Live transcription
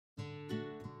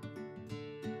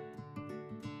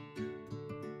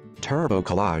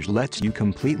TurboCollage lets you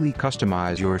completely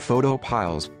customize your photo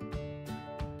piles.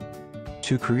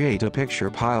 To create a picture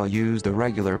pile, use the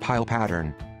regular pile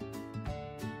pattern.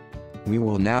 We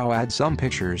will now add some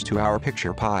pictures to our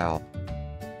picture pile.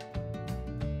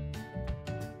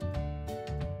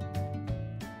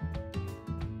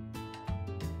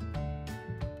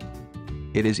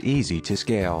 It is easy to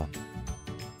scale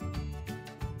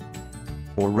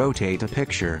or rotate a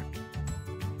picture.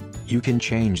 You can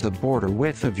change the border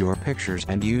width of your pictures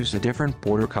and use a different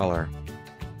border color.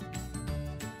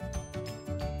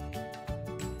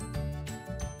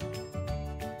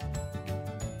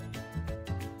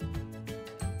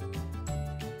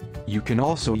 You can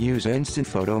also use instant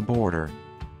photo border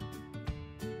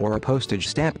or a postage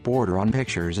stamp border on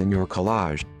pictures in your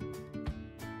collage.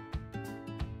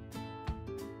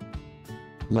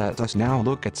 Let us now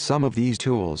look at some of these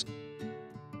tools.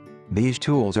 These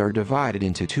tools are divided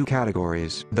into two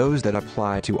categories: those that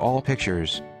apply to all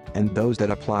pictures, and those that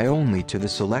apply only to the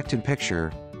selected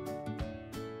picture.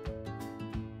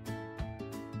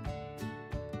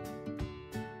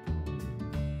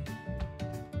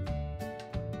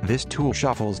 This tool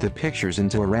shuffles the pictures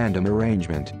into a random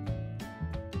arrangement.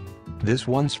 This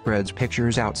one spreads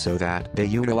pictures out so that they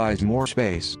utilize more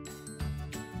space.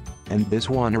 And this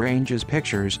one arranges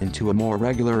pictures into a more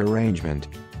regular arrangement.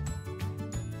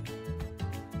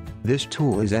 This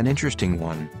tool is an interesting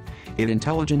one. It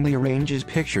intelligently arranges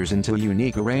pictures into a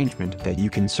unique arrangement that you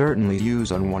can certainly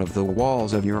use on one of the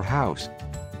walls of your house.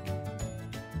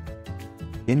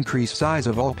 Increase size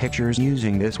of all pictures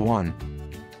using this one.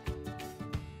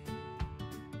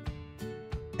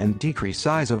 And decrease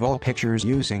size of all pictures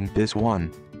using this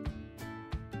one.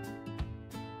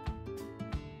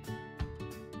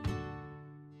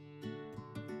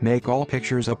 Make all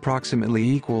pictures approximately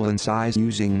equal in size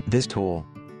using this tool.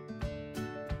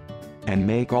 And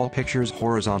make all pictures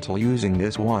horizontal using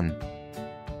this one.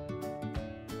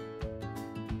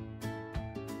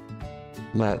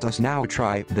 Let us now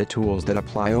try the tools that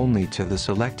apply only to the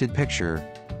selected picture.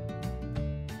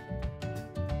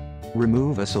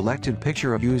 Remove a selected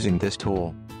picture using this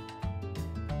tool.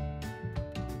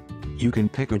 You can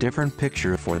pick a different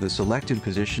picture for the selected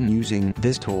position using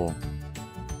this tool.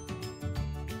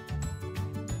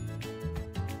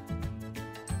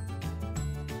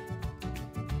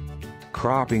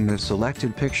 Cropping the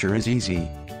selected picture is easy.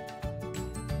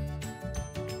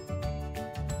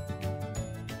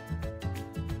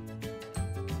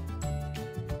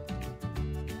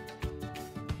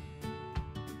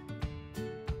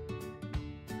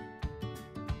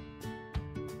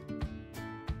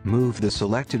 Move the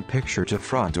selected picture to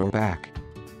front or back.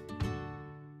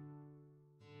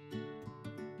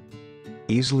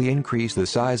 Easily increase the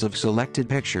size of selected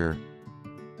picture,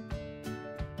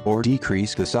 or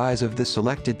decrease the size of the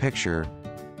selected picture.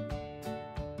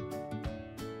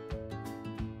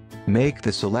 Make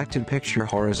the selected picture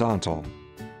horizontal,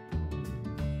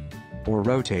 or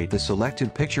rotate the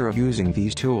selected picture using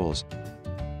these tools.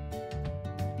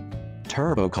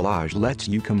 TurboCollage lets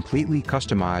you completely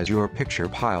customize your picture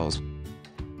piles.